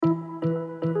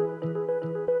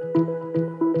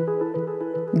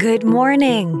Good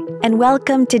morning, and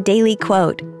welcome to Daily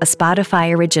Quote, a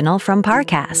Spotify original from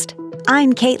Parcast.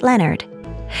 I'm Kate Leonard.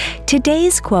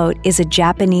 Today's quote is a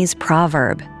Japanese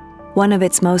proverb. One of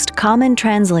its most common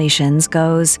translations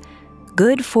goes,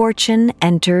 "Good fortune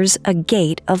enters a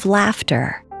gate of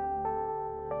laughter."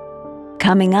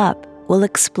 Coming up, we'll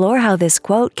explore how this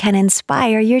quote can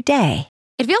inspire your day.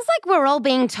 It feels like we're all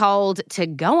being told to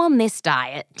go on this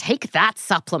diet, take that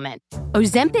supplement.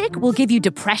 Ozempic will give you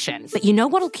depression, but you know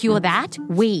what'll cure that?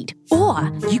 Weed.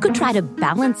 Or you could try to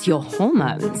balance your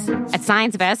hormones. At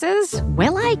Science Versus, we're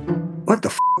like, what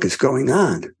the is going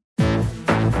on?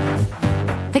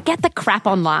 Forget the crap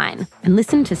online and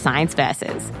listen to Science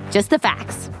Versus. Just the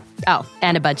facts. Oh,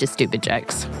 and a bunch of stupid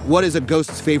jokes. What is a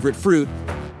ghost's favorite fruit?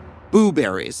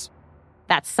 Blueberries.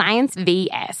 That's Science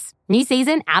VS. New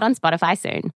season out on Spotify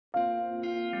soon.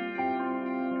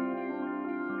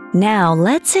 Now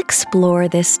let's explore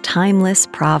this timeless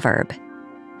proverb.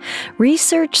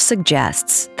 Research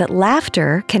suggests that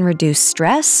laughter can reduce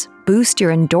stress, boost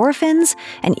your endorphins,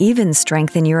 and even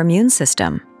strengthen your immune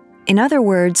system. In other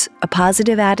words, a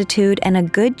positive attitude and a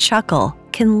good chuckle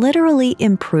can literally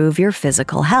improve your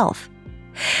physical health.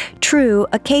 True,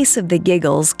 a case of the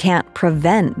giggles can't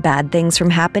prevent bad things from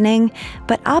happening,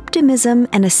 but optimism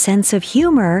and a sense of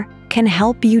humor can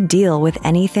help you deal with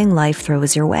anything life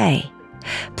throws your way.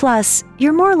 Plus,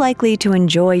 you're more likely to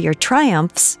enjoy your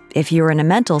triumphs if you're in a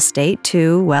mental state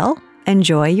to, well,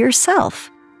 enjoy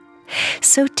yourself.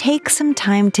 So take some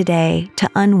time today to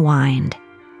unwind.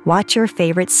 Watch your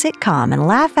favorite sitcom and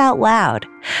laugh out loud.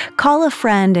 Call a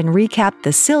friend and recap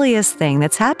the silliest thing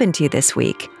that's happened to you this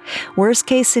week. Worst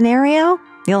case scenario,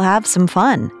 you'll have some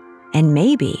fun. And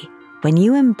maybe, when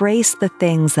you embrace the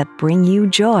things that bring you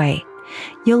joy,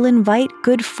 you'll invite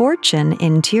good fortune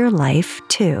into your life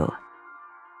too.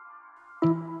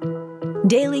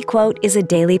 Daily Quote is a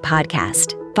daily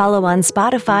podcast. Follow on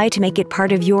Spotify to make it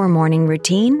part of your morning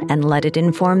routine and let it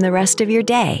inform the rest of your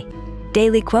day.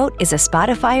 Daily Quote is a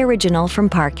Spotify original from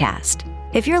Parcast.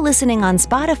 If you're listening on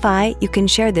Spotify, you can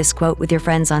share this quote with your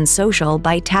friends on social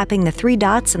by tapping the 3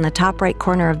 dots in the top right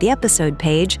corner of the episode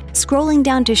page, scrolling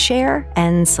down to share,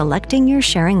 and selecting your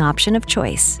sharing option of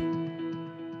choice.